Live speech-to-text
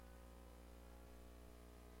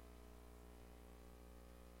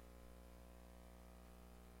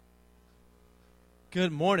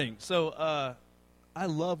Good morning. So I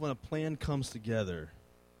love when a plan comes together.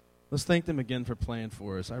 Let's thank them again for playing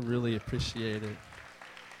for us. I really appreciate it.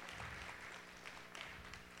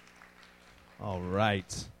 All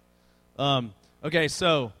right. Okay,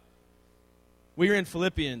 so we're in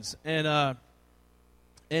Philippians, and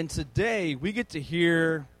today we get to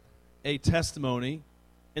hear a testimony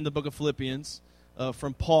in the book of Philippians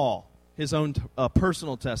from Paul, his own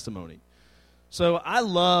personal testimony. So I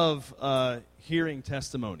love hearing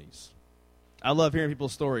testimonies. I love hearing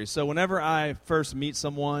people's stories. So whenever I first meet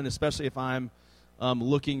someone, especially if I'm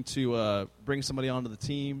looking to bring somebody onto the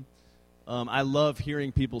team, I love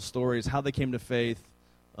hearing people's stories, how they came to faith,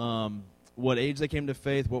 what age they came to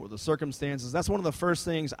faith, what were the circumstances. That's one of the first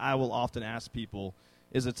things I will often ask people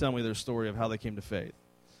is to tell me their story of how they came to faith.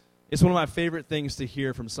 It's one of my favorite things to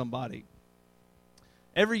hear from somebody.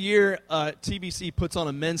 Every year, TBC puts on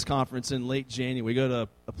a men's conference in late January. We go to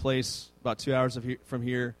a place about 2 hours from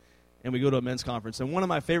here, and we go to a men's conference. And one of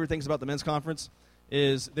my favorite things about the men's conference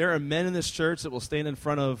is there are men in this church that will stand in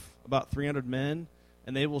front of about 300 men,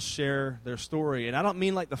 and they will share their story. And I don't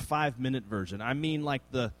mean like the 5-minute version. I mean like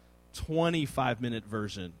the 25-minute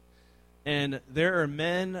version. And there are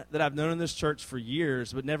men that I've known in this church for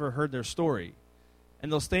years but never heard their story.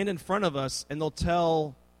 And they'll stand in front of us, and they'll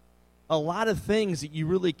tell a lot of things that you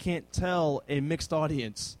really can't tell a mixed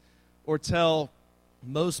audience or tell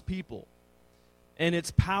most people. And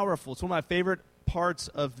it's powerful. It's one of my favorite parts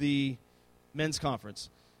of the men's conference.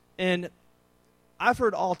 And I've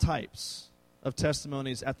heard all types of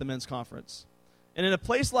testimonies at the men's conference. And in a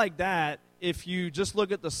place like that, if you just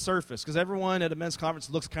look at the surface, because everyone at a men's conference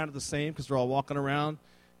looks kind of the same because they're all walking around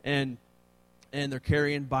and they're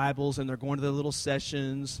carrying Bibles and they're going to their little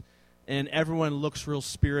sessions, and everyone looks real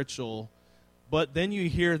spiritual. But then you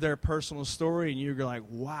hear their personal story and you're like,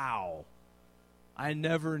 wow, I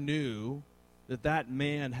never knew that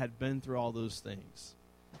man had been through all those things.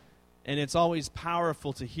 And it's always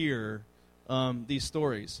powerful to hear these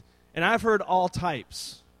stories. And I've heard all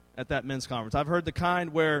types at that men's conference. I've heard the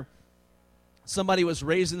kind where somebody was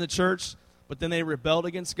raised in the church, but then they rebelled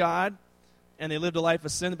against God, and they lived a life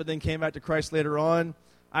of sin, but then came back to Christ later on.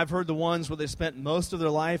 I've heard the ones where they spent most of their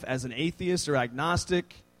life as an atheist or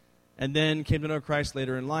agnostic, and then came to know Christ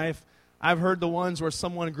later in life. I've heard the ones where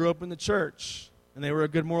someone grew up in the church, and they were a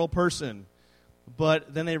good moral person,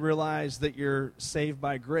 but then they realized that you're saved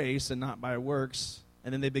by grace and not by works,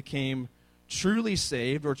 and then they became truly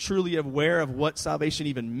saved or truly aware of what salvation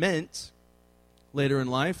even meant later in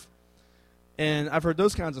life. And I've heard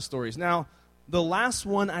those kinds of stories. Now, the last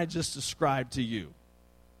one I just described to you,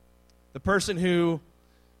 the person who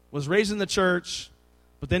was raised in the church,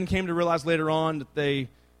 but then came to realize later on that they,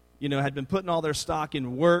 had been putting all their stock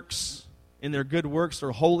in works, in their good works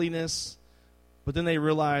or holiness, but then they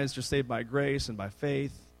realized they're saved by grace and by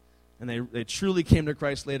faith, and they truly came to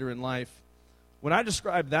Christ later in life. When I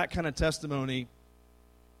describe that kind of testimony,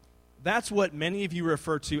 that's what many of you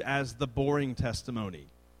refer to as the boring testimony,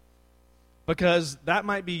 because that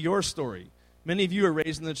might be your story. Many of you are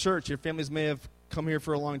raised in the church. Your families may have come here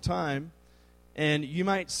for a long time, and you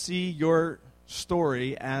might see your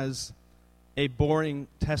story as a boring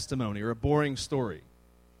testimony or a boring story.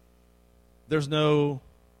 There's no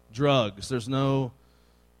drugs. There's no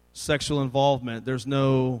sexual involvement. There's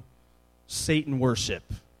no Satan worship,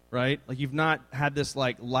 right? Like you've not had this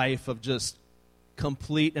life of just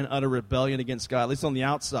complete and utter rebellion against God, at least on the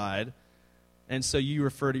outside. And so you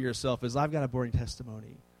refer to yourself as, I've got a boring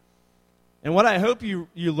testimony. And what I hope you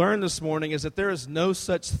learn this morning is that there is no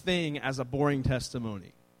such thing as a boring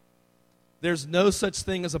testimony. There's no such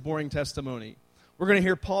thing as a boring testimony. We're going to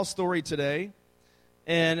hear Paul's story today,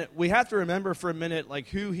 and we have to remember for a minute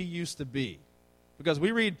who he used to be. Because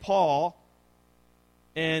we read Paul,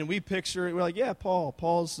 and we're like, yeah,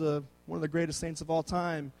 Paul's one of the greatest saints of all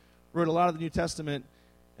time, wrote a lot of the New Testament,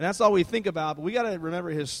 and that's all we think about, but we got to remember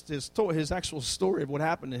his actual story of what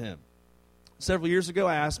happened to him. Several years ago,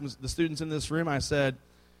 I asked the students in this room, I said,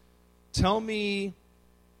 tell me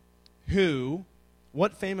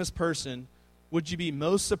what famous person would you be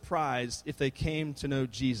most surprised if they came to know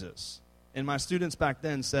Jesus? And my students back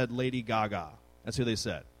then said Lady Gaga. That's who they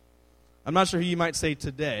said. I'm not sure who you might say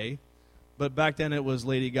today, but back then it was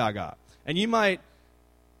Lady Gaga. And you might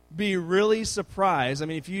be really surprised. I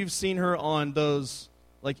mean, if you've seen her on those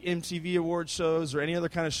MTV award shows or any other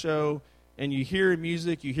kind of show, and you hear her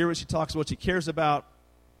music, you hear what she talks about, what she cares about,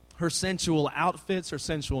 her sensual outfits, her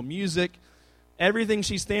sensual music, everything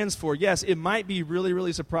she stands for. Yes, it might be really,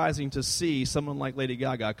 really surprising to see someone like Lady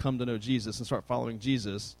Gaga come to know Jesus and start following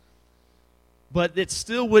Jesus. But it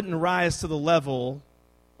still wouldn't rise to the level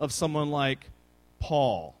of someone like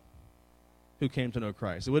Paul, who came to know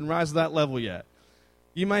Christ. It wouldn't rise to that level yet.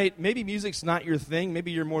 Maybe music's not your thing.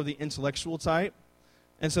 Maybe you're more the intellectual type.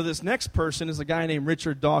 And so this next person is a guy named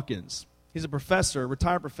Richard Dawkins. He's a professor,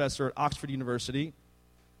 retired professor at Oxford University.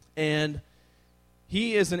 And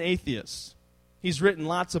he is an atheist. He's written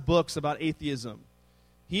lots of books about atheism.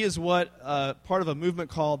 He is part of a movement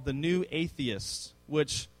called the New Atheists,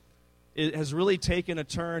 which has really taken a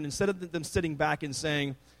turn. Instead of them sitting back and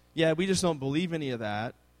saying, yeah, we just don't believe any of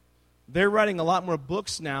that, they're writing a lot more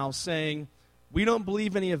books now saying, we don't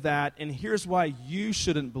believe any of that, and here's why you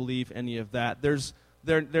shouldn't believe any of that.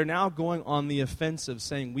 They're now going on the offensive,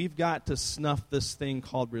 saying we've got to snuff this thing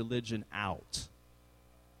called religion out.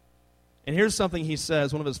 And here's something he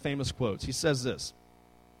says, one of his famous quotes. He says this: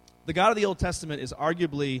 the God of the Old Testament is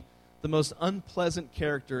arguably the most unpleasant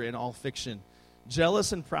character in all fiction.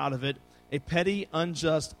 Jealous and proud of it, a petty,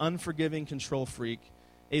 unjust, unforgiving control freak,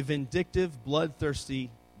 a vindictive, bloodthirsty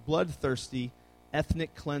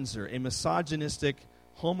ethnic cleanser, a misogynistic,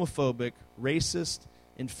 homophobic, racist,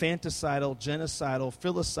 infanticidal, genocidal,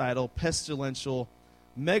 filicidal, pestilential,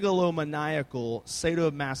 megalomaniacal,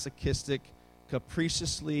 sadomasochistic,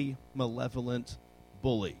 capriciously malevolent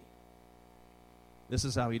bully. This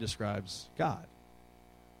is how he describes God,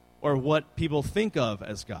 or what people think of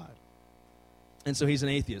as God. And so he's an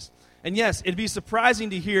atheist. And yes, it'd be surprising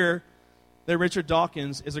to hear that Richard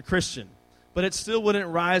Dawkins is a Christian, but it still wouldn't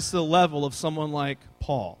rise to the level of someone like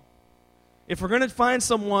Paul. If we're going to find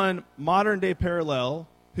someone modern-day parallel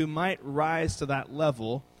who might rise to that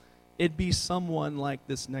level, it'd be someone like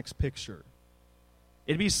this next picture.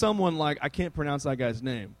 It'd be someone like, I can't pronounce that guy's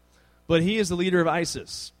name, but he is the leader of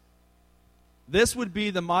ISIS. This would be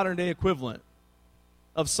the modern-day equivalent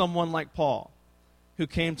of someone like Paul, who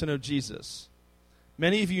came to know Jesus.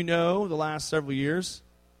 Many of you know the last several years,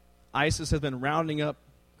 ISIS has been rounding up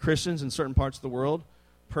Christians in certain parts of the world,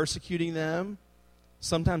 persecuting them,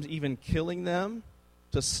 sometimes even killing them,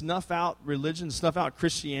 to snuff out religion, snuff out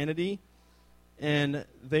Christianity, and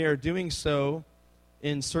they are doing so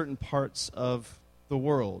in certain parts of the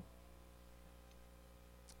world.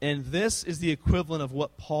 And this is the equivalent of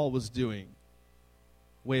what Paul was doing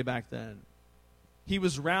way back then. He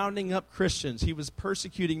was rounding up Christians. He was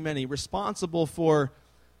persecuting many, responsible for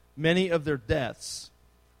many of their deaths,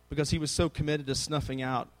 because he was so committed to snuffing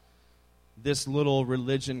out this little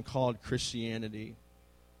religion called Christianity.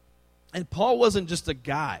 And Paul wasn't just a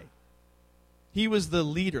guy. He was the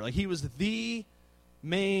leader. He was the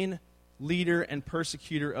main leader and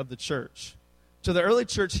persecutor of the church. To the early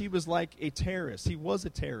church, he was like a terrorist. He was a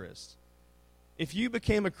terrorist. If you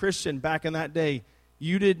became a Christian back in that day,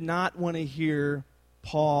 you did not want to hear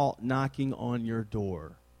Paul knocking on your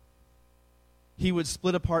door. He would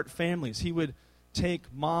split apart families. He would take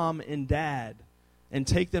mom and dad and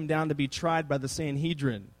take them down to be tried by the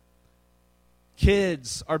Sanhedrin.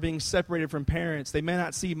 Kids are being separated from parents. They may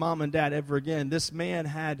not see mom and dad ever again. This man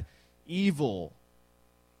had evil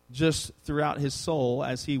just throughout his soul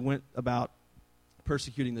as he went about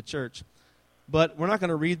persecuting the church. But we're not going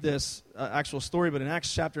to read this actual story, but in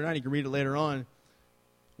Acts chapter 9, you can read it later on.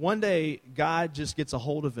 One day, God just gets a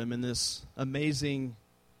hold of him in this amazing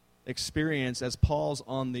experience as Paul's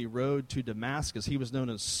on the road to Damascus. He was known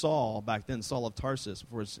as Saul back then, Saul of Tarsus,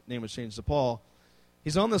 before his name was changed to Paul.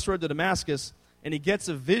 He's on this road to Damascus, and he gets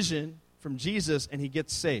a vision from Jesus, and he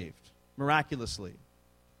gets saved miraculously.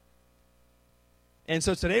 And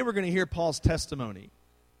so today we're going to hear Paul's testimony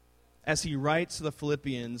as he writes to the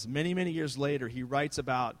Philippians. Many, many years later, he writes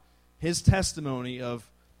about his testimony of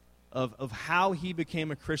how he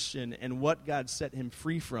became a Christian and what God set him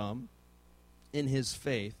free from in his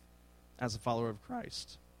faith as a follower of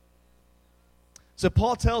Christ. So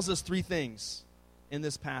Paul tells us three things in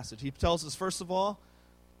this passage. He tells us, first of all,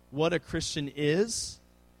 what a Christian is.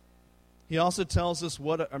 He also tells us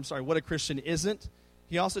what a Christian isn't.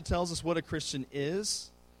 He also tells us what a Christian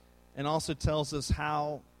is, and also tells us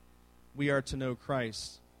how we are to know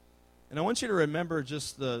Christ. And I want you to remember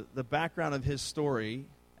just the background of his story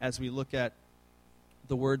as we look at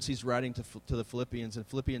the words he's writing to the Philippians in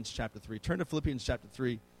Philippians chapter 3. Turn to Philippians chapter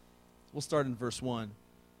 3. We'll start in verse 1.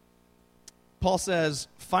 Paul says,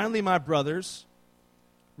 "Finally, my brothers,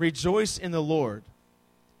 rejoice in the Lord.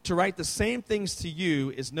 To write the same things to you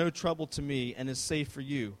is no trouble to me and is safe for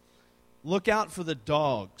you. Look out for the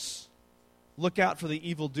dogs. Look out for the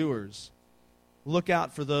evildoers. Look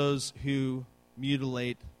out for those who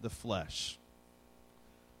mutilate the flesh."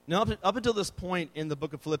 Now, up until this point in the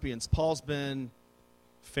book of Philippians, Paul's been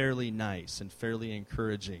fairly nice and fairly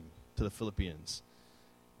encouraging to the Philippians.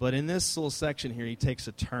 But in this little section here, he takes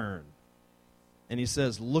a turn. And he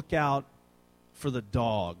says, look out for the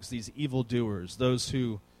dogs, these evildoers, those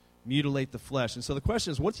who mutilate the flesh. And so the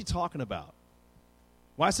question is, what's he talking about?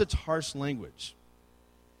 Why such harsh language?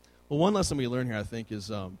 Well, one lesson we learn here, I think,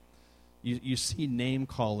 is you see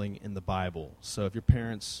name-calling in the Bible. So if your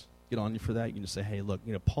parents get on you for that, you can just say, hey, look,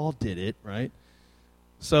 Paul did it, right?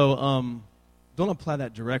 So don't apply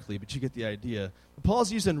that directly, but you get the idea. But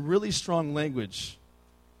Paul's using really strong language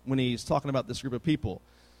when he's talking about this group of people.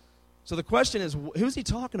 So the question is, who's he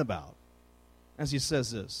talking about as he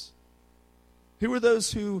says this? Who are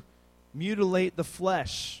those who mutilate the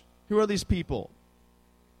flesh? Who are these people?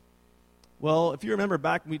 Well, if you remember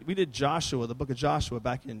back, we did Joshua, the book of Joshua,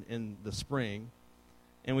 back in the spring,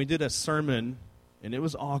 and we did a sermon, and it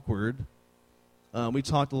was awkward. We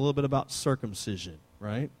talked a little bit about circumcision,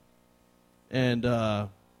 right? And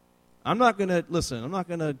I'm not going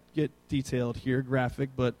to get detailed here, graphic,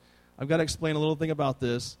 but I've got to explain a little thing about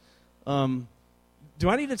this. Do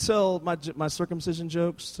I need to tell my circumcision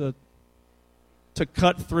jokes to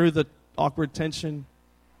cut through the awkward tension?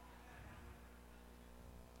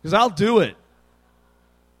 Because I'll do it.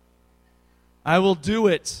 I will do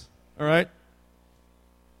it, all right?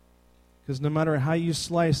 Because no matter how you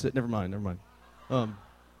slice it, never mind. You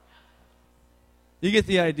get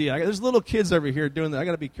the idea. There's little kids over here doing that. I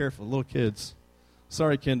got to be careful, little kids.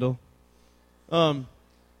 Sorry, Kendall. All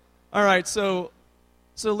right, so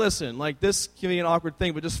listen, like this can be an awkward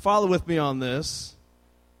thing, but just follow with me on this.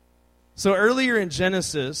 So earlier in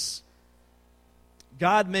Genesis,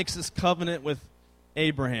 God makes this covenant with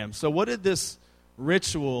Abraham. So what did this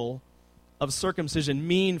ritual of circumcision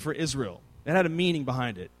mean for Israel? It had a meaning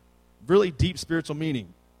behind it, really deep spiritual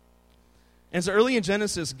meaning. And so early in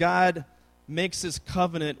Genesis, God makes this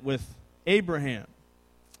covenant with Abraham.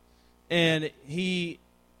 And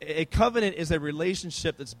a covenant is a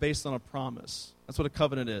relationship that's based on a promise. That's what a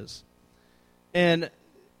covenant is. And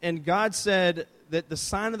God said that the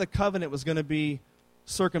sign of the covenant was going to be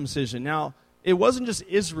circumcision. Now, it wasn't just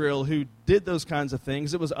Israel who did those kinds of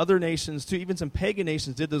things. It was other nations too. Even some pagan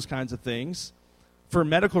nations did those kinds of things for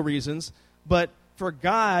medical reasons. But for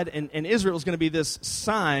God and Israel is going to be this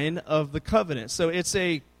sign of the covenant. So it's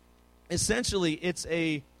a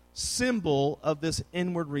symbol of this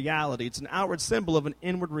inward reality. It's an outward symbol of an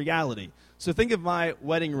inward reality. So think of my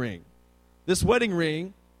wedding ring. This wedding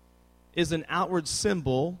ring is an outward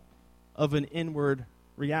symbol of an inward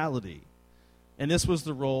reality. And this was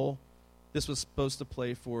the role this was supposed to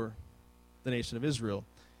play for the nation of Israel.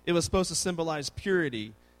 It was supposed to symbolize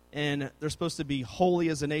purity, and they're supposed to be holy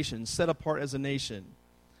as a nation, set apart as a nation.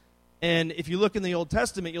 And if you look in the Old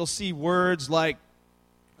Testament, you'll see words like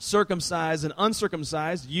circumcised and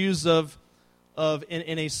uncircumcised used in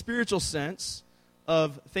a spiritual sense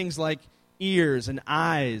of things like ears and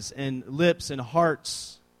eyes and lips and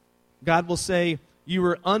hearts. God will say, you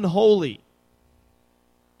were unholy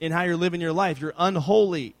in how you're living your life. You're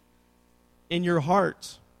unholy in your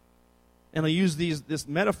heart. And I use this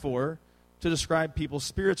metaphor to describe people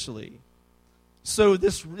spiritually. So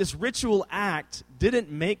this ritual act didn't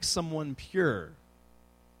make someone pure.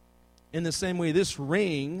 In the same way, this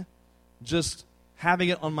ring, just having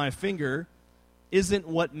it on my finger, isn't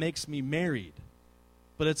what makes me married.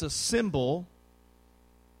 But it's a symbol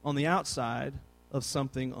on the outside of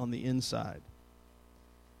something on the inside.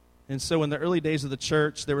 And so in the early days of the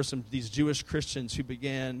church, there were these Jewish Christians who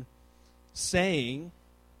began saying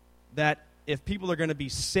that if people are going to be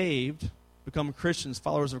saved, become Christians,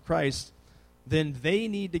 followers of Christ, then they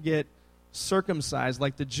need to get circumcised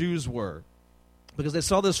like the Jews were. Because they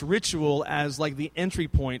saw this ritual as like the entry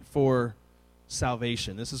point for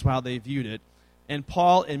salvation. This is how they viewed it. And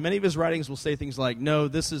Paul, in many of his writings, will say things like, no,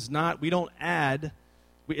 this is not, we don't add,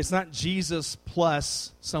 it's not Jesus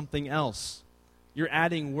plus something else. You're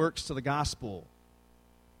adding works to the gospel.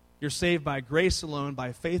 You're saved by grace alone,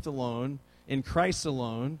 by faith alone, in Christ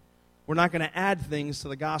alone. We're not going to add things to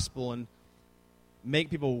the gospel and make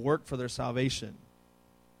people work for their salvation.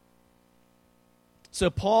 So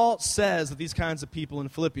Paul says that these kinds of people in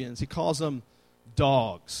Philippians, he calls them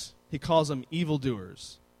dogs. He calls them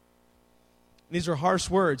evildoers. And these are harsh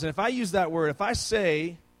words. And if I use that word, if I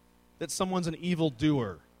say that someone's an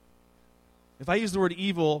evildoer, if I use the word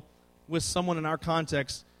evil with someone in our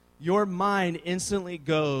context, your mind instantly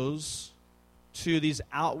goes to these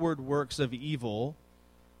outward works of evil,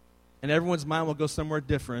 and everyone's mind will go somewhere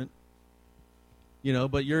different,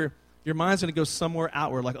 but your mind's going to go somewhere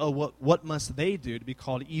outward, like, oh, what must they do to be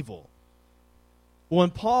called evil? Well,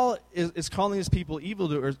 when Paul is calling these people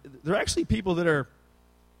evildoers, they're actually people that are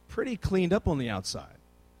pretty cleaned up on the outside.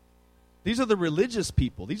 These are the religious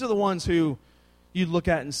people. These are the ones who you look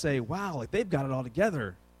at and say, wow, like they've got it all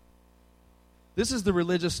together. This is the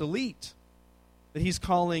religious elite that he's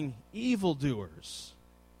calling evildoers.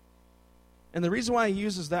 And the reason why he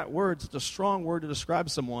uses that word, such a strong word to describe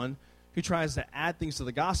someone who tries to add things to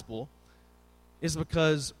the gospel, is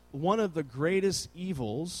because one of the greatest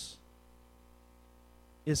evils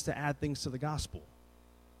is to add things to the gospel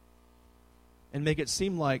and make it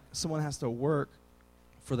seem like someone has to work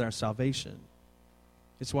for their salvation.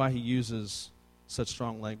 It's why he uses such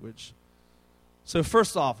strong language. So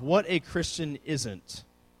first off, what a Christian isn't.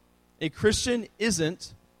 A Christian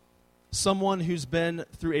isn't someone who's been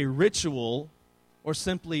through a ritual or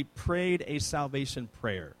simply prayed a salvation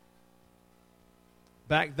prayer.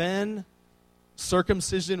 Back then,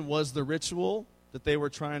 circumcision was the ritual that they were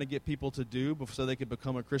trying to get people to do so they could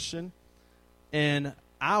become a Christian. And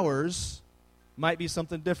ours might be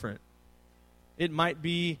something different. It might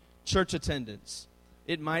be church attendance.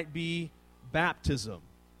 It might be baptism.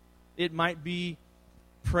 It might be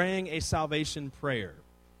praying a salvation prayer.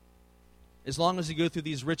 As long as you go through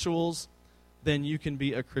these rituals, then you can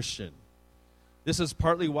be a Christian. This is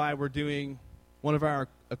partly why we're doing one of our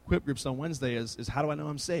equip groups on Wednesday is how do I know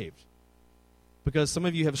I'm saved? Because some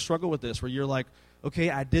of you have struggled with this, where you're like, okay,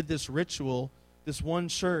 I did this ritual. This one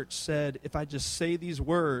church said, if I just say these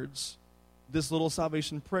words, this little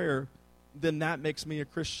salvation prayer, then that makes me a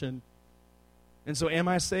Christian. And so am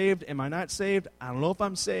I saved? Am I not saved? I don't know if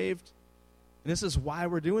I'm saved. And this is why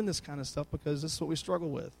we're doing this kind of stuff, because this is what we struggle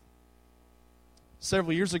with.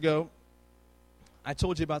 Several years ago, I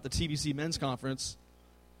told you about the TBC Men's Conference.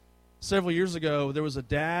 Several years ago, there was a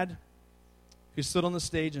dad who stood on the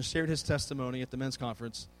stage and shared his testimony at the men's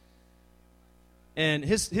conference. And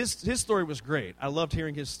his story was great. I loved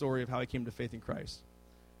hearing his story of how he came to faith in Christ.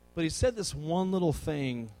 But he said this one little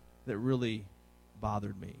thing that really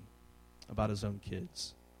bothered me about his own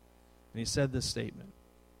kids. And he said this statement.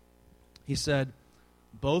 He said,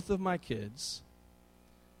 both of my kids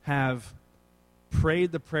have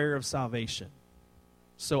prayed the prayer of salvation,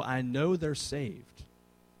 so I know they're saved,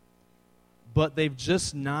 but they've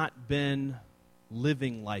just not been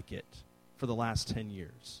living like it for the last 10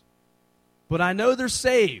 years. But I know they're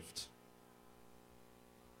saved.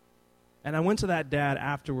 And I went to that dad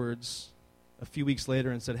afterwards a few weeks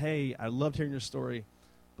later and said, hey, I loved hearing your story,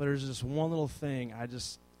 but there's just one little thing I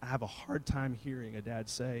have a hard time hearing a dad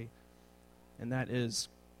say, and that is,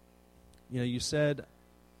 you said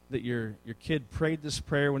that your kid prayed this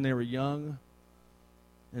prayer when they were young,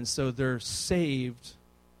 and so they're saved,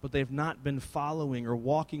 but they've not been following or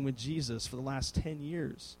walking with Jesus for the last 10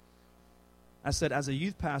 years. I said, as a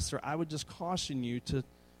youth pastor, I would just caution you to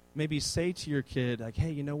maybe say to your kid, like,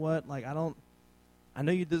 hey, you know what? Like, I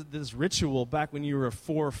know you did this ritual back when you were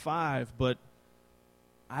 4 or 5, but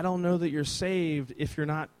I don't know that you're saved if you're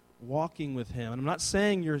not walking with him. And I'm not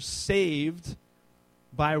saying you're saved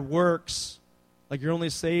by works, like you're only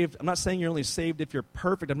saved. I'm not saying you're only saved if you're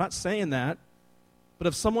perfect. I'm not saying that. But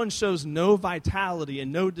if someone shows no vitality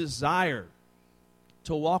and no desire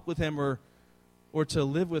to walk with him or to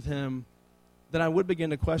live with him, then I would begin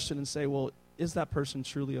to question and say, well, is that person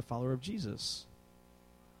truly a follower of Jesus?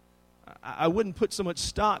 I wouldn't put so much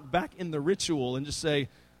stock back in the ritual and just say,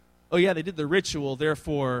 oh yeah, they did the ritual,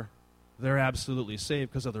 therefore they're absolutely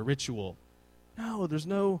saved because of the ritual. No, there's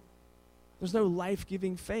no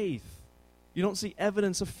life-giving faith. You don't see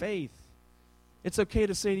evidence of faith. It's okay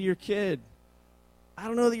to say to your kid, I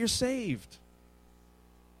don't know that you're saved.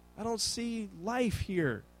 I don't see life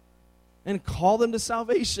here. And call them to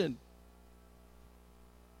salvation.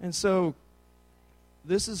 And so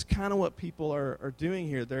this is kind of what people are doing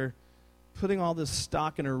here. They're putting all this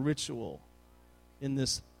stock in a ritual, in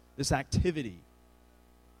this activity.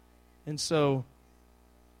 And so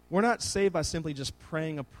we're not saved by simply just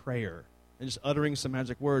praying a prayer and just uttering some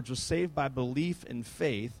magic words. We're saved by belief and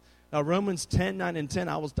faith. Now, Romans 10, 9, and 10,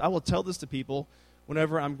 I will tell this to people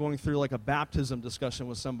whenever I'm going through like a baptism discussion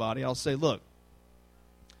with somebody. I'll say, look,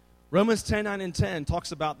 Romans 10, 9, and 10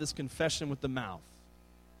 talks about this confession with the mouth.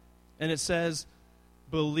 And it says,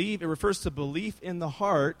 it refers to belief in the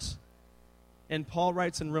heart. And Paul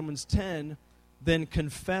writes in Romans 10, then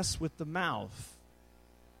confess with the mouth.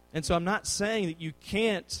 And so I'm not saying that you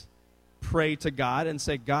can't pray to God and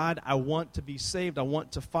say, God, I want to be saved. I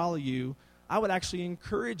want to follow you. I would actually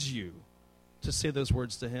encourage you to say those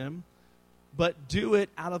words to him, but do it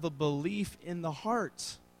out of a belief in the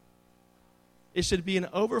heart. It should be an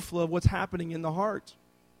overflow of what's happening in the heart.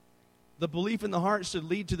 The belief in the heart should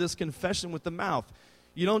lead to this confession with the mouth.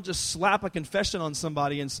 You don't just slap a confession on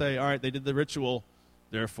somebody and say, all right, they did the ritual,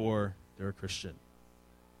 therefore they're a Christian.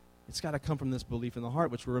 It's got to come from this belief in the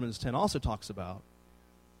heart, which Romans 10 also talks about.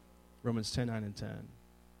 Romans 10, 9, and 10.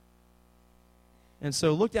 And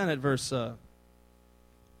so look down at verse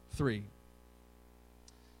 3.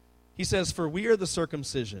 He says, for we are the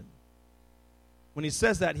circumcision, When he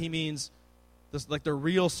says that, he means this, like the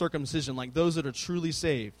real circumcision, like those that are truly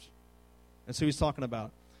saved. That's who he's talking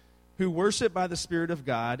about. Who worship by the Spirit of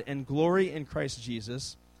God and glory in Christ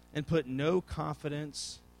Jesus and put no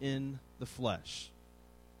confidence in the flesh.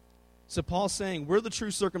 So Paul's saying we're the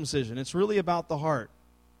true circumcision. It's really about the heart.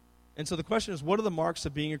 And so the question is, what are the marks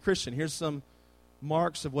of being a Christian? Here's some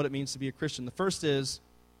marks of what it means to be a Christian. The first is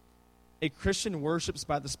a Christian worships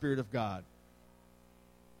by the Spirit of God.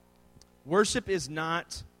 Worship is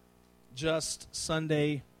not just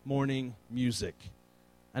Sunday morning music.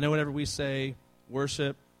 I know whenever we say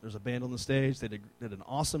worship, there's a band on the stage. They did an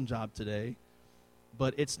awesome job today.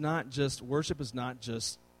 But it's not just, worship is not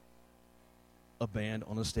just a band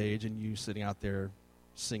on a stage and you sitting out there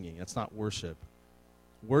singing. That's not worship.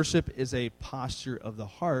 Worship is a posture of the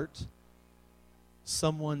heart.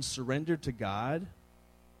 Someone surrendered to God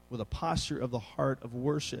with a posture of the heart of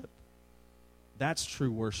worship. That's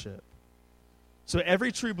true worship. So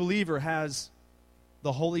every true believer has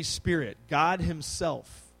the Holy Spirit, God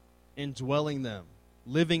himself, indwelling them,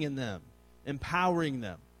 living in them, empowering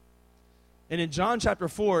them. And in John chapter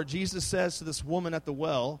 4, Jesus says to this woman at the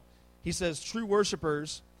well, he says, true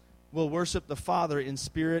worshipers will worship the Father in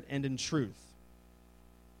spirit and in truth.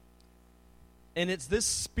 And it's this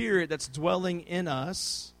Spirit that's dwelling in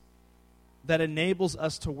us that enables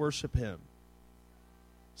us to worship him.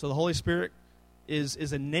 So the Holy Spirit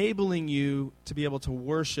is enabling you to be able to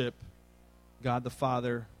worship God the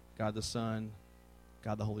Father, God the Son,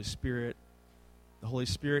 God the Holy Spirit. The Holy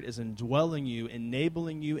Spirit is indwelling you,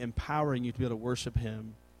 enabling you, empowering you to be able to worship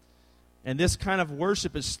him. And this kind of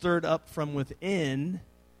worship is stirred up from within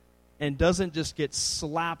and doesn't just get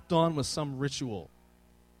slapped on with some ritual.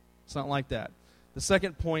 It's not like that. The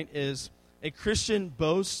second point is a Christian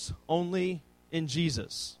boasts only in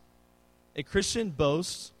Jesus. A Christian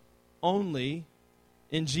boasts only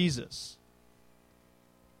in Jesus.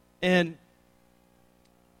 And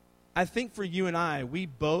I think for you and I, we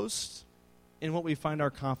boast in what we find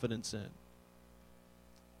our confidence in.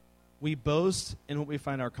 We boast in what we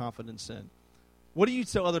find our confidence in. What do you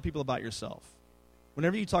tell other people about yourself?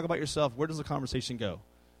 Whenever you talk about yourself, where does the conversation go?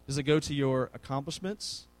 Does it go to your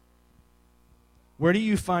accomplishments? Where do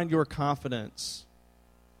you find your confidence?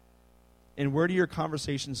 And where do your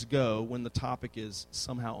conversations go when the topic is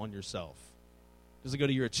somehow on yourself? Does it go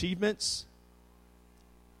to your achievements?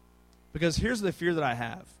 Because here's the fear that I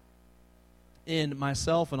have in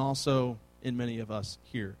myself and also in many of us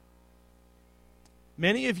here.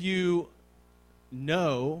 Many of you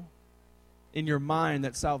know in your mind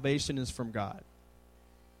that salvation is from God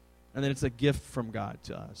and that it's a gift from God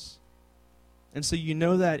to us. And so you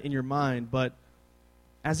know that in your mind, but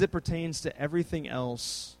as it pertains to everything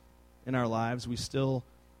else in our lives, we still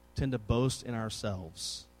tend to boast in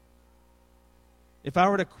ourselves. If I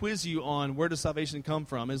were to quiz you on where does salvation come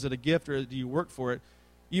from, is it a gift or do you work for it,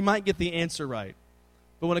 you might get the answer right.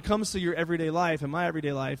 But when it comes to your everyday life and my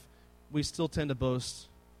everyday life, we still tend to boast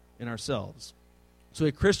in ourselves. So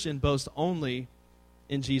a Christian boasts only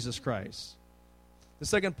in Jesus Christ.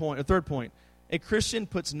 Third point, a Christian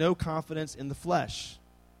puts no confidence in the flesh.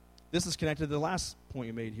 This is connected to the last point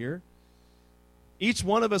you made here. Each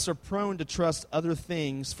one of us are prone to trust other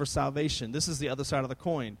things for salvation. This is the other side of the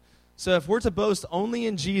coin. So if we're to boast only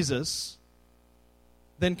in Jesus,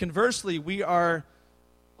 then conversely, we are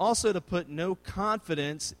also to put no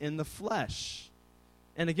confidence in the flesh.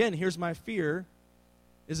 And again, here's my fear,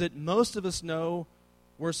 is that most of us know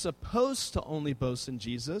we're supposed to only boast in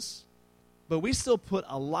Jesus, but we still put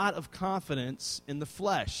a lot of confidence in the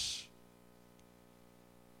flesh.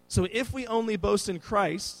 So if we only boast in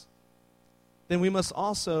Christ, then we must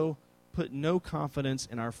also put no confidence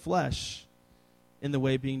in our flesh in the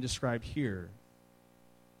way being described here.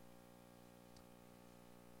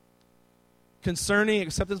 Concerning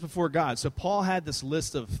acceptance before God. So Paul had this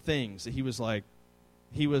list of things that he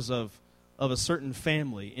was of a certain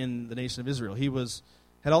family in the nation of Israel. He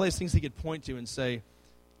had all these things he could point to and say,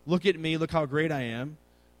 look at me, look how great I am.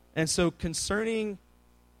 And so concerning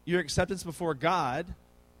your acceptance before God,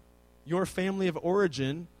 your family of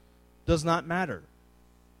origin does not matter.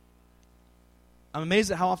 I'm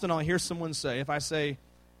amazed at how often I'll hear someone say, if I say,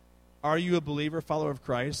 are you a believer, follower of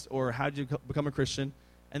Christ, or how did you become a Christian?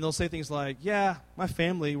 And they'll say things like, yeah, my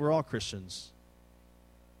family, we're all Christians.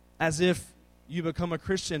 As if you become a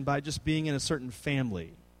Christian by just being in a certain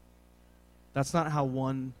family. That's not how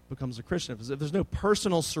one becomes a Christian. If there's no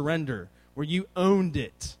personal surrender where you owned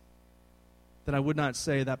it, then I would not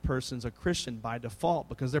say that person's a Christian by default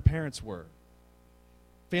because their parents were.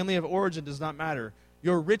 Family of origin does not matter.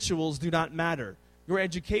 Your rituals do not matter. Your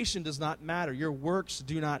education does not matter. Your works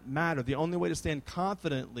do not matter. The only way to stand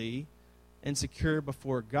confidently and secure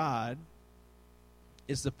before God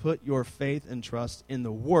is to put your faith and trust in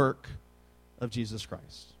the work of Jesus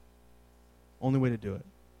Christ. Only way to do it.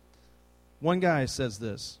 One guy says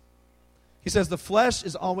this. He says, the flesh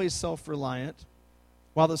is always self-reliant,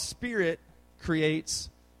 while the Spirit creates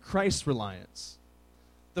Christ-reliance.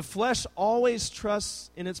 The flesh always trusts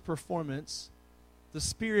in its performance. The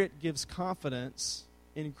Spirit gives confidence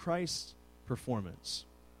in Christ's performance.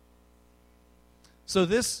 So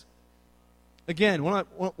this, again, one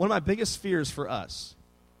of my biggest fears for us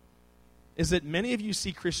is that many of you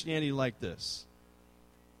see Christianity like this.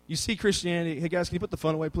 You see Christianity, hey guys, can you put the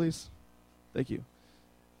phone away, please? Thank you.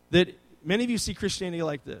 That many of you see Christianity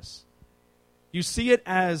like this. You see it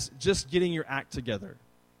as just getting your act together.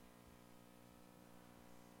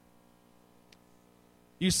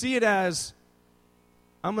 You see it as,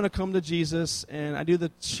 I'm going to come to Jesus, and I do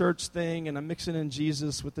the church thing, and I'm mixing in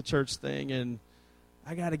Jesus with the church thing, and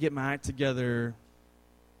I got to get my act together.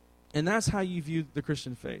 And that's how you view the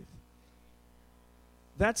Christian faith.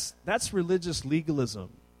 That's religious legalism.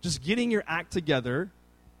 Just getting your act together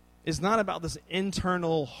is not about this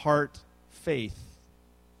internal heart faith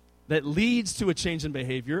that leads to a change in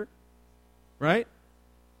behavior, right?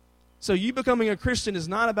 So you becoming a Christian is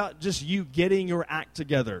not about just you getting your act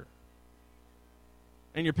together.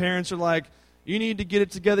 And your parents are like, you need to get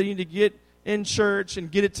it together, you need to get in church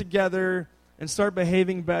and get it together and start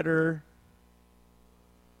behaving better.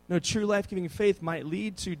 No, true life-giving faith might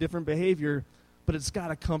lead to different behavior, but it's got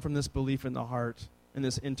to come from this belief in the heart and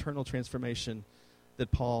this internal transformation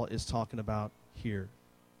that Paul is talking about here.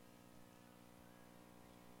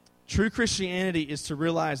 True Christianity is to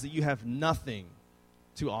realize that you have nothing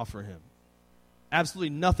to offer him. Absolutely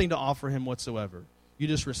nothing to offer him whatsoever. You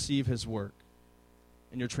just receive his work,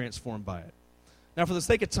 and you're transformed by it. Now, for the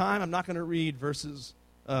sake of time, I'm not going to read verses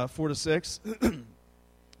 4 to 6.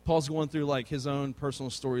 Paul's going through like his own personal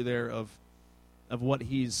story there of what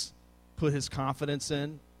he's put his confidence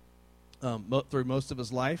in through most of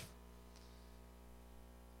his life.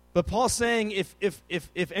 But Paul's saying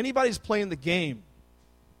if anybody's playing the game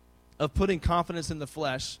of putting confidence in the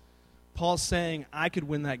flesh, Paul's saying I could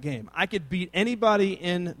win that game. I could beat anybody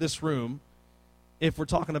in this room if we're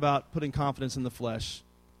talking about putting confidence in the flesh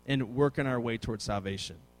and working our way towards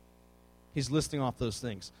salvation. He's listing off those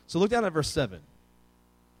things. So look down at verse 7.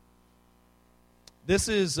 This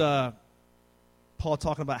is Paul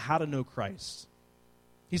talking about how to know Christ.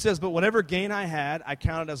 He says, but whatever gain I had, I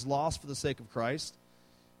counted as loss for the sake of Christ.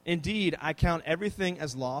 Indeed, I count everything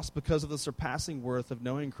as loss because of the surpassing worth of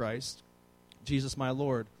knowing Christ, Jesus my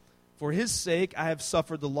Lord. For his sake I have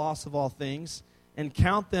suffered the loss of all things and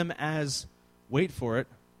count them as, wait for it,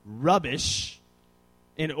 rubbish,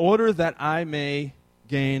 in order that I may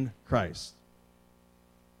gain Christ.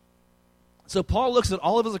 So Paul looks at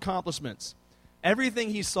all of his accomplishments, everything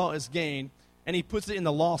he saw as gain, and he puts it in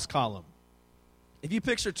the loss column. If you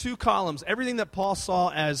picture two columns, everything that Paul saw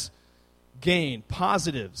as gain,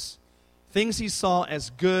 positives, things he saw as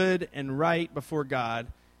good and right before God,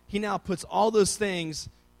 he now puts all those things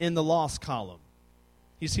in the loss column.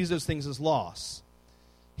 He sees those things as loss.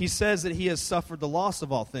 He says that he has suffered the loss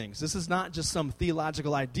of all things. This is not just some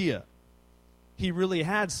theological idea. He really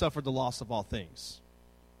had suffered the loss of all things.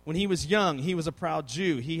 When he was young, he was a proud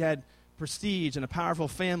Jew. He had prestige and a powerful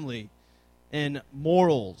family and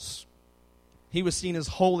morals. He was seen as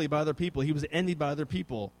holy by other people. He was envied by other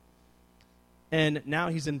people. And now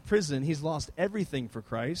he's in prison. He's lost everything for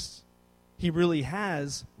Christ. He really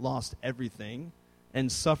has lost everything and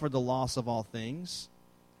suffered the loss of all things.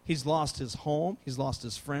 He's lost his home. He's lost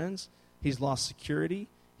his friends. He's lost security.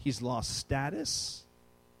 He's lost status.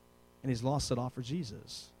 And he's lost it all for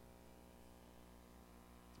Jesus.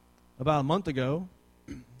 About a month ago,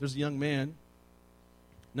 there's a young man.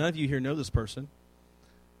 None of you here know this person,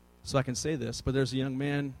 so I can say this, but there's a young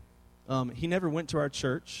man. He never went to our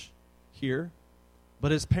church here,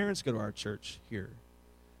 but his parents go to our church here.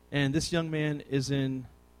 And this young man is in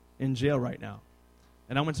jail right now.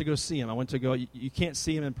 And I went to go see him. You can't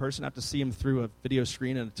see him in person. I have to see him through a video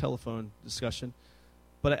screen and a telephone discussion.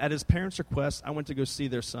 But at his parents' request, I went to go see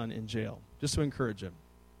their son in jail, just to encourage him.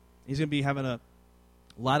 He's going to be having a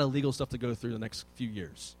lot of legal stuff to go through the next few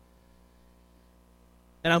years.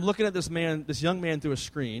 And I'm looking at this young man through a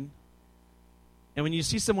screen. And when you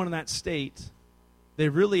see someone in that state, they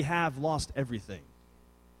really have lost everything.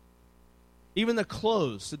 Even the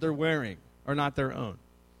clothes that they're wearing are not their own.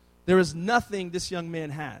 There is nothing this young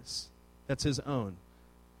man has that's his own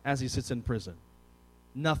as he sits in prison.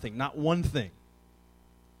 Nothing, not one thing.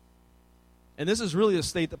 And this is really the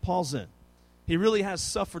state that Paul's in. He really has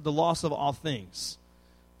suffered the loss of all things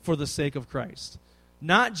for the sake of Christ.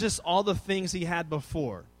 Not just all the things he had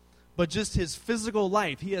before, but just his physical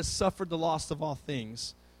life. He has suffered the loss of all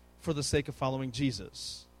things for the sake of following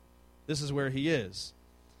Jesus. This is where he is.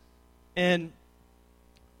 And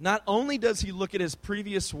not only does he look at his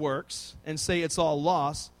previous works and say it's all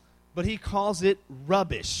lost, but he calls it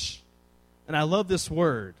rubbish. And I love this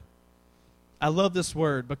word. I love this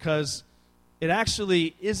word because it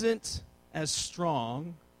actually isn't as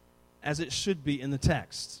strong as it should be in the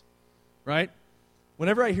text, right?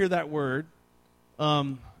 Whenever I hear that word,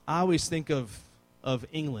 I always think of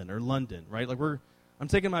England or London, right? Like I'm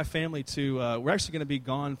taking my family to, we're actually going to be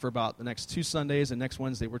gone for about the next 2 Sundays, and next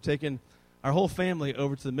Wednesday we're taking our whole family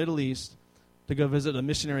over to the Middle East to go visit a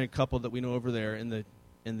missionary couple that we know over there in the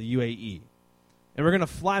UAE. And we're going to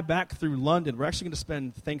fly back through London. We're actually going to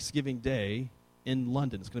spend Thanksgiving Day in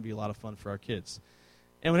London. It's going to be a lot of fun for our kids.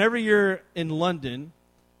 And whenever you're in London,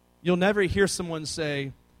 you'll never hear someone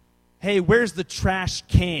say, "Hey, where's the trash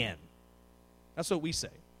can?" That's what we say.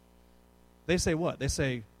 They say what? They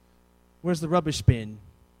say, "Where's the rubbish bin?"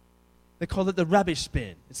 They call it the rubbish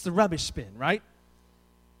bin. It's the rubbish bin, right?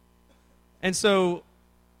 And so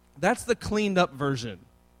that's the cleaned up version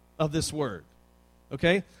of this word.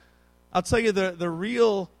 Okay? I'll tell you the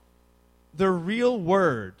real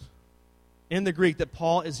word in the Greek that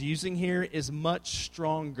Paul is using here is much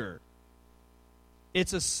stronger.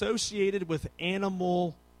 It's associated with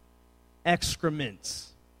animal excrement.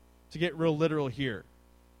 To get real literal here.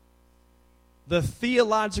 The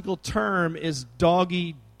theological term is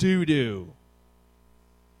doggy doo-doo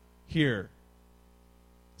here.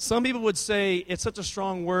 Some people would say it's such a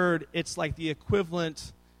strong word, it's like the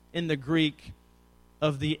equivalent in the Greek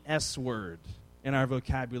of the S word in our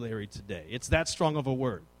vocabulary today. It's that strong of a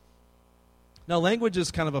word. Now, language is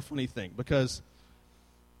kind of a funny thing because,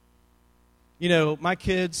 my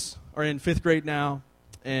kids are in 5th grade now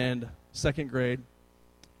and 2nd grade.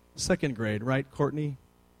 2nd grade, right, Courtney?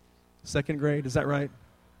 2nd grade, is that right?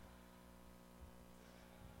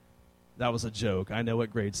 That was a joke. I know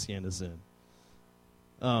what grade Sienna's in.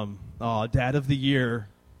 Dad of the year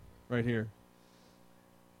right here.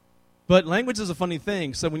 But language is a funny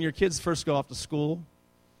thing. So when your kids first go off to school,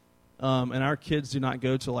 and our kids do not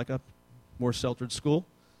go to like a more sheltered school.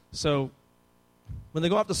 So when they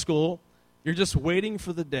go off to school, you're just waiting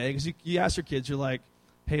for the day. Because you ask your kids, you're like,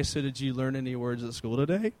 "Hey, so did you learn any words at school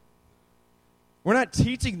today?" We're not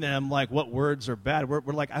teaching them like what words are bad. We're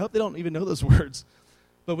like, I hope they don't even know those words.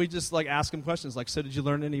 But we just like ask them questions like, "So did you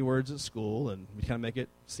learn any words at school?" And we kind of make it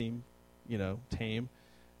seem, tame.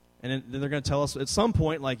 And then they're going to tell us at some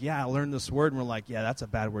point, like, "Yeah, I learned this word." And we're like, "Yeah, that's a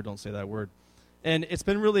bad word. Don't say that word." And it's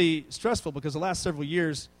been really stressful because the last several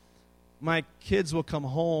years, my kids will come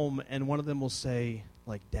home and one of them will say,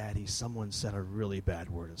 like, "Daddy, someone said a really bad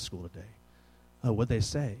word at school today." "Oh, what'd they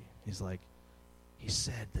say?" He's like, "He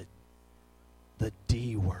said the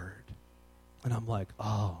D word." And I'm like,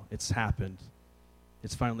 "Oh, it's happened.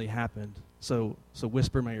 It's finally happened." So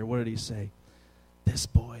whisper in my ear, "What did he say?" "This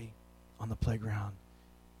boy on the playground,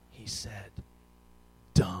 he said,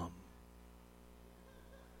 dumb."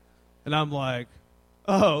 And I'm like,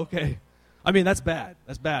 "Oh, okay." I mean, that's bad.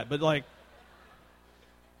 That's bad. But like,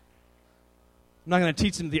 I'm not going to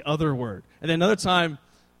teach him the other word. And then another time,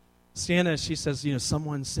 Sienna, she says,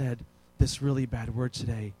 "Someone said this really bad word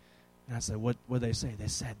today." And I said, what did they say?" They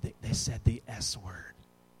said the S word."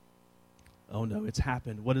 "Oh no, it's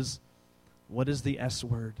happened. What is the S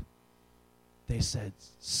word?" "They said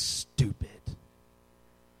stupid."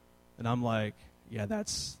 And I'm like, "Yeah,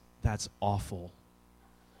 that's awful.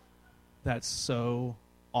 That's so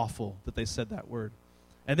awful that they said that word."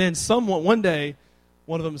 And then one day,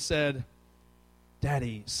 one of them said,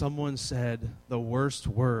 "Daddy, someone said the worst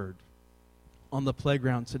word on the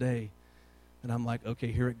playground today." And I'm like,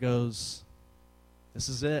 "Okay, here it goes. This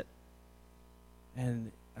is it."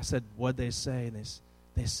 And I said, "What'd they say?" And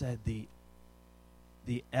they said the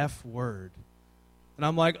F word. And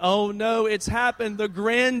I'm like, "Oh no, it's happened. The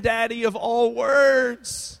granddaddy of all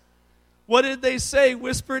words." What did they say?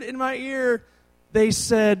 Whispered in my ear. They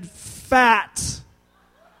said fat.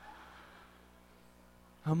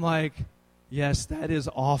 I'm like, yes, that is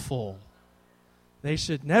awful. They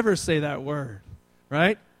should never say that word,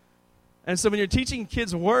 right? And so when you're teaching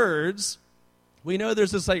kids words, we know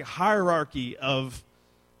there's this like hierarchy of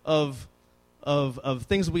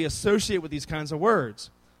things we associate with these kinds of words.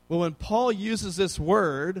 Well, when Paul uses this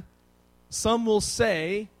word, some will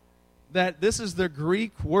say that this is the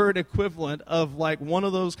Greek word equivalent of like one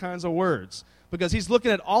of those kinds of words. Because he's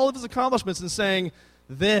looking at all of his accomplishments and saying,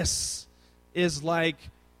 this is like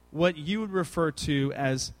what you would refer to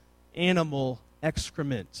as animal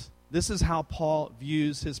excrement. This is how Paul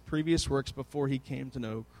views his previous works before he came to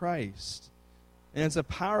know Christ. And it's a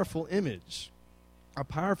powerful image. A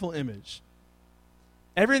powerful image.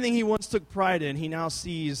 Everything he once took pride in, he now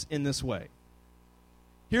sees in this way.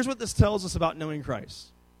 Here's what this tells us about knowing Christ.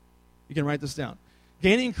 You can write this down.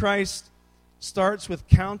 Gaining Christ starts with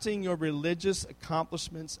counting your religious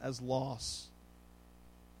accomplishments as loss.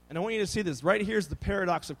 And I want you to see this. Right here is the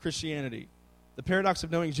paradox of Christianity, the paradox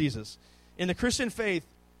of knowing Jesus. In the Christian faith,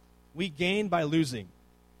 we gain by losing.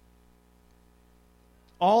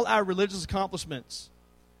 All our religious accomplishments,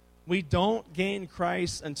 we don't gain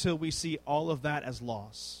Christ until we see all of that as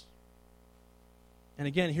loss. And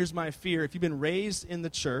again, here's my fear. If you've been raised in the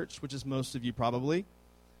church, which is most of you probably,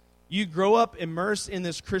 you grow up immersed in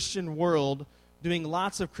this Christian world, doing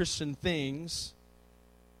lots of Christian things.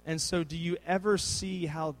 And so do you ever see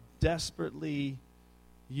how desperately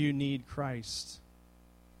you need Christ?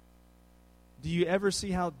 Do you ever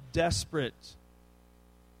see how desperate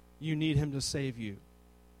you need him to save you?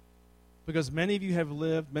 Because many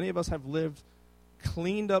of us have lived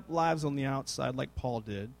cleaned up lives on the outside like Paul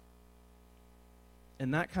did.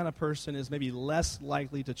 And that kind of person is maybe less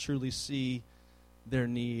likely to truly see their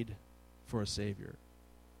need for a Savior.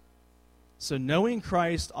 So knowing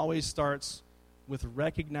Christ always starts with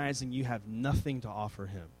recognizing you have nothing to offer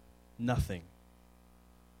him. Nothing.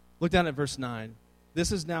 Look down at verse 9.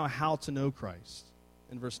 This is now how to know Christ.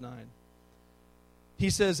 In verse 9. He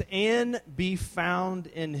says, and be found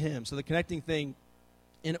in him. So the connecting thing,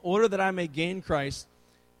 in order that I may gain Christ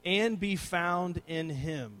and be found in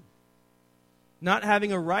him. Not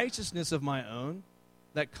having a righteousness of my own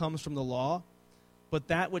that comes from the law, but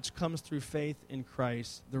that which comes through faith in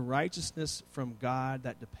Christ, the righteousness from God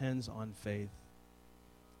that depends on faith.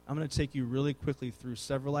 I'm going to take you really quickly through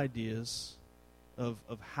several ideas of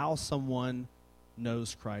how someone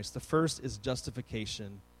knows Christ. The first is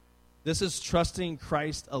justification. This is trusting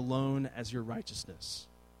Christ alone as your righteousness.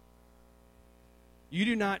 You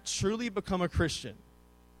do not truly become a Christian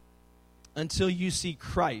until you see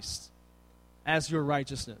Christ as your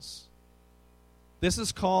righteousness. This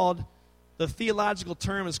is called, the theological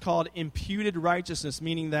term is called imputed righteousness,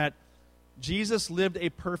 meaning that Jesus lived a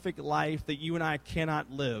perfect life that you and I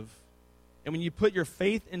cannot live. And when you put your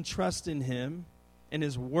faith and trust in him and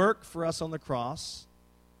his work for us on the cross,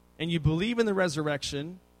 and you believe in the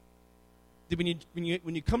resurrection, when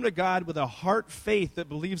you come to God with a heart faith that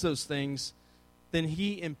believes those things, then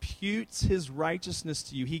he imputes his righteousness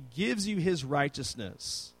to you. He gives you his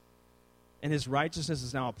righteousness. And his righteousness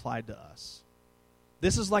is now applied to us.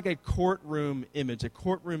 This is like a courtroom image, a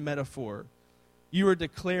courtroom metaphor. You are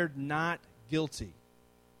declared not guilty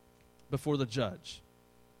before the judge.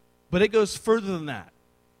 But it goes further than that.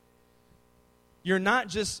 You're not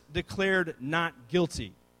just declared not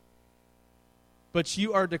guilty, but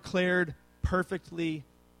you are declared perfectly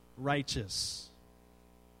righteous.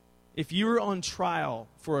 If you were on trial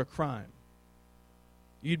for a crime,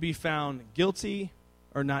 you'd be found guilty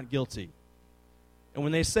or not guilty. And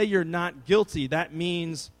when they say you're not guilty, that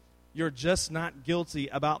means you're just not guilty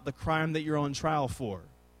about the crime that you're on trial for.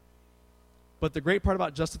 But the great part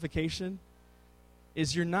about justification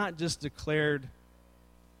is you're not just declared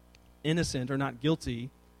innocent or not guilty.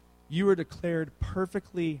 You are declared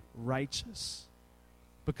perfectly righteous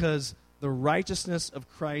because the righteousness of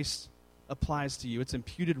Christ applies to you. It's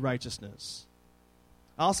imputed righteousness.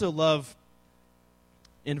 I also love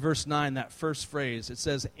in verse 9, that first phrase, it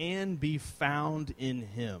says, and be found in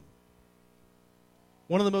him.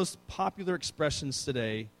 One of the most popular expressions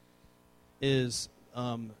today is,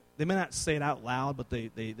 they may not say it out loud, but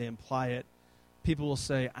they imply it. People will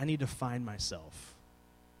say, I need to find myself.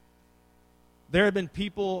 There have been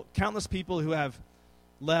countless people who have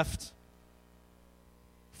left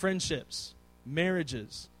friendships,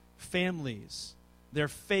 marriages, families, their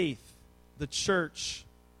faith, the church,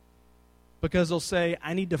 because they'll say,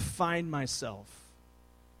 I need to find myself.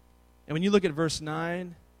 And when you look at verse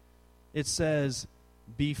 9, it says,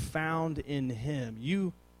 be found in him.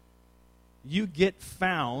 You get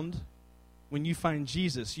found when you find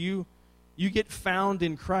Jesus. You get found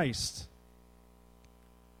in Christ.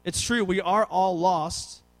 It's true, we are all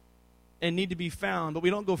lost and need to be found, but we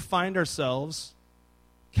don't go find ourselves,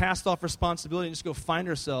 cast off responsibility, and just go find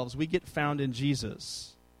ourselves. We get found in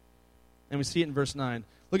Jesus. And we see it in verse 9.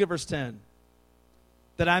 Look at verse 10.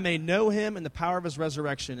 That I may know him in the power of his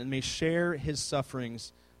resurrection and may share his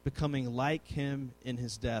sufferings, becoming like him in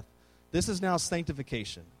his death. This is now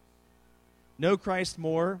sanctification. Know Christ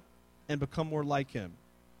more and become more like him.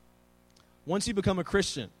 Once you become a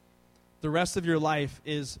Christian, the rest of your life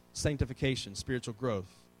is sanctification, spiritual growth.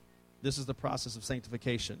 This is the process of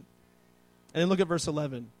sanctification. And then look at verse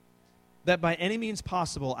 11. that by any means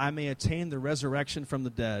possible I may attain the resurrection from the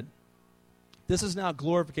dead. This is now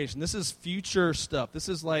glorification. This is future stuff. This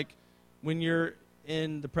is like when you're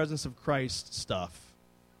in the presence of Christ stuff.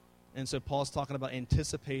 And so Paul's talking about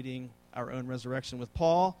anticipating our own resurrection. With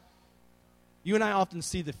Paul, you and I often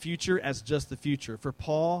see the future as just the future. For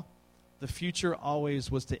Paul, the future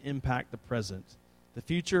always was to impact the present. The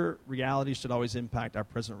future reality should always impact our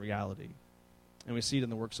present reality. And we see it in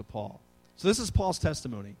the works of Paul. So this is Paul's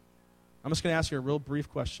testimony. I'm just going to ask you a real brief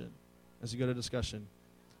question as you go to discussion.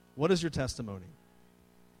 What is your testimony?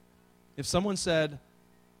 If someone said,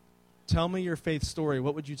 tell me your faith story,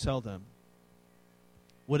 what would you tell them?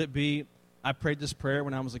 Would it be, I prayed this prayer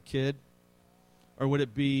when I was a kid? Or would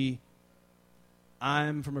it be,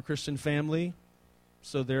 I'm from a Christian family,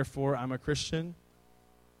 so therefore I'm a Christian?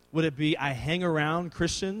 Would it be, I hang around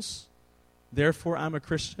Christians, therefore I'm a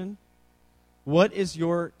Christian? What is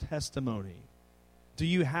your testimony? Do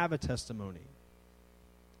you have a testimony?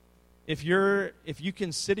 If you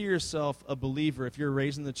consider yourself a believer, if you're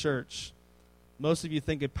raised in the church, most of you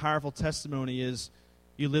think a powerful testimony is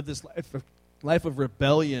you live this life of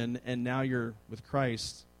rebellion and now you're with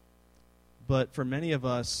Christ. But for many of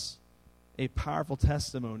us, a powerful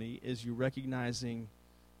testimony is you recognizing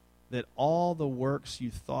that all the works you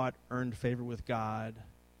thought earned favor with God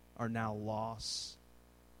are now loss.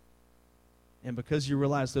 And because you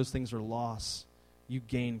realize those things are loss, you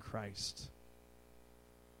gain Christ.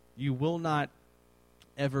 You will not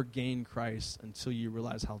ever gain Christ until you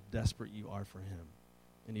realize how desperate you are for him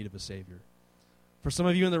in need of a Savior. For some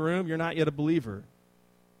of you in the room, you're not yet a believer.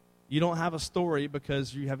 You don't have a story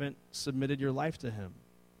because you haven't submitted your life to him.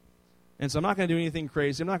 And so I'm not going to do anything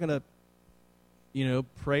crazy. I'm not going to,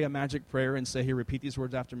 pray a magic prayer and say, here, repeat these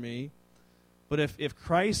words after me. But if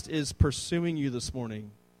Christ is pursuing you this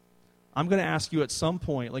morning, I'm going to ask you at some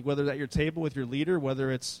point, like whether it's at your table with your leader,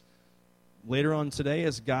 whether it's later on today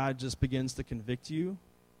as God just begins to convict you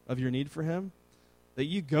of your need for him, that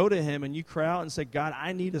you go to him and you cry out and say, God,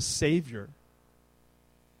 I need a Savior.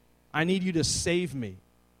 I need you to save me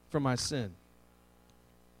from my sin.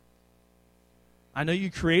 I know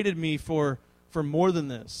you created me for more than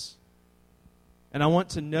this. And I want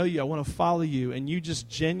to know you. I want to follow you. And you just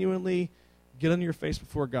genuinely get on your face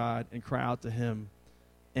before God and cry out to him.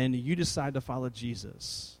 And you decide to follow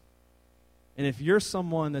Jesus. And if you're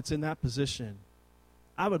someone that's in that position,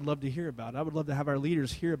 I would love to hear about it. I would love to have our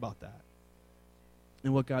leaders hear about that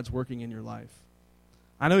and what God's working in your life.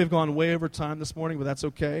 I know we've gone way over time this morning, but that's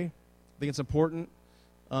okay. I think it's important.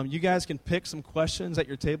 You guys can pick some questions at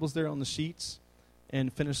your tables there on the sheets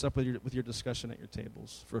and finish up with your discussion at your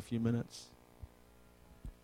tables for a few minutes.